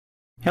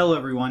Hello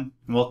everyone,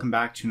 and welcome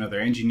back to another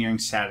Engineering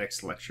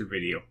Statics lecture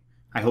video.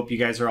 I hope you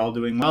guys are all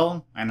doing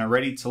well and are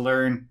ready to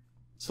learn,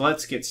 so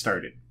let's get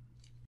started.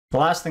 The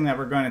last thing that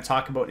we're going to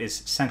talk about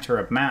is center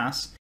of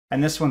mass,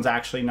 and this one's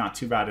actually not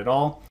too bad at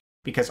all,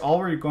 because all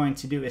we're going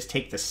to do is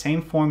take the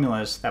same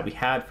formulas that we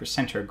had for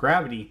center of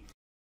gravity,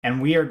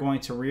 and we are going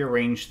to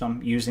rearrange them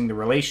using the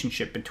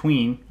relationship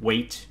between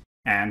weight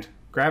and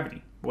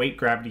gravity, weight,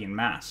 gravity, and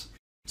mass.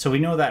 So we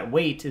know that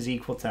weight is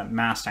equal to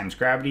mass times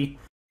gravity,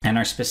 and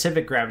our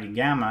specific gravity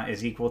gamma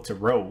is equal to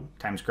rho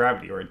times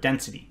gravity, or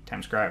density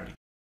times gravity.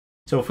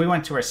 So if we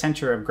went to our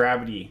center of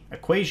gravity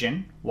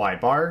equation, y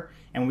bar,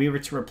 and we were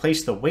to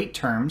replace the weight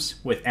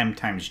terms with m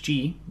times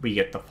g, we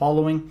get the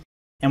following.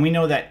 And we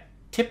know that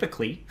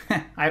typically,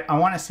 I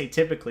want to say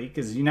typically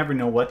because you never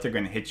know what they're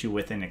going to hit you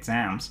with in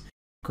exams,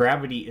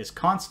 gravity is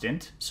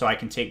constant, so I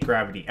can take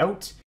gravity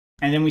out,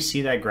 and then we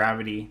see that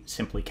gravity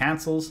simply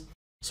cancels.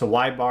 So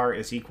y bar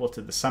is equal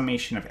to the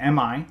summation of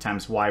mi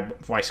times y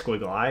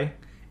squiggle I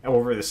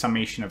over the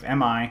summation of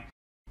mi,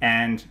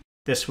 and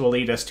this will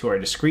lead us to our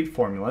discrete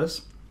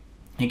formulas.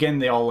 Again,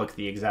 they all look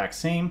the exact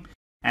same,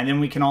 and then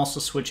we can also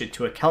switch it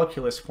to a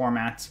calculus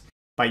format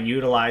by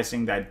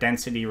utilizing that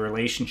density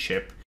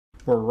relationship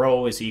where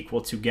rho is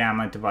equal to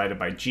gamma divided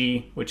by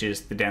g, which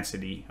is the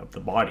density of the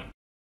body.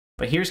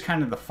 But here's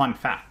kind of the fun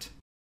fact.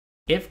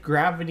 If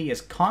gravity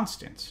is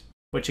constant,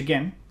 which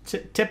again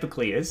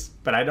typically is,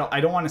 but I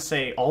don't want to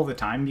say all the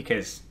time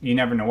because you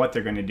never know what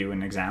they're going to do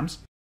in exams.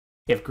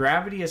 If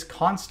gravity is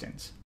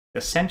constant,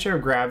 the center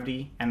of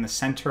gravity and the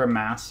center of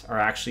mass are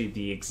actually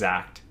the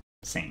exact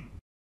same.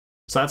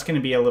 So that's going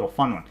to be a little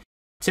fun one.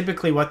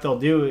 Typically what they'll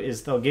do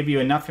is they'll give you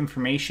enough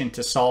information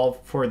to solve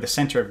for the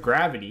center of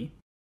gravity,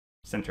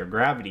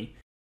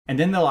 and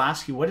then they'll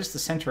ask you, what is the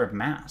center of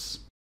mass?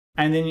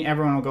 And then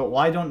everyone will go, well,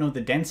 I don't know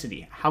the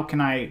density. How can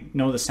I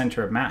know the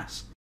center of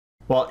mass?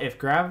 Well, if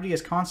gravity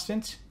is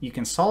constant, you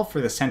can solve for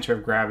the center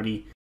of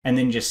gravity and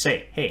then just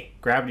say, hey,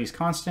 gravity is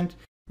constant,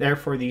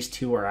 therefore these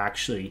two are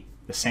actually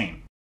the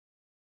same.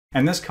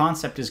 And this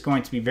concept is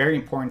going to be very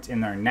important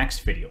in our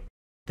next video.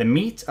 The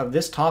meat of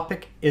this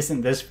topic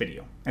isn't this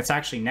video, it's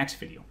actually next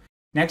video.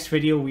 Next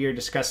video we are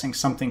discussing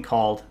something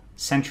called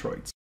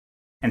centroids.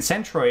 And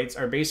centroids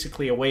are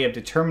basically a way of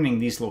determining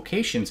these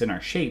locations in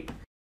our shape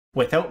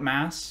without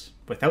mass,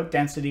 without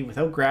density,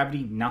 without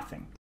gravity,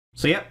 nothing.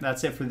 So yeah,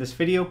 that's it for this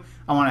video.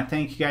 I want to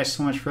thank you guys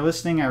so much for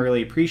listening. I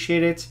really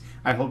appreciate it.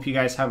 I hope you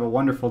guys have a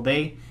wonderful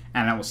day,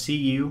 and I will see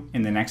you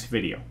in the next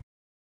video.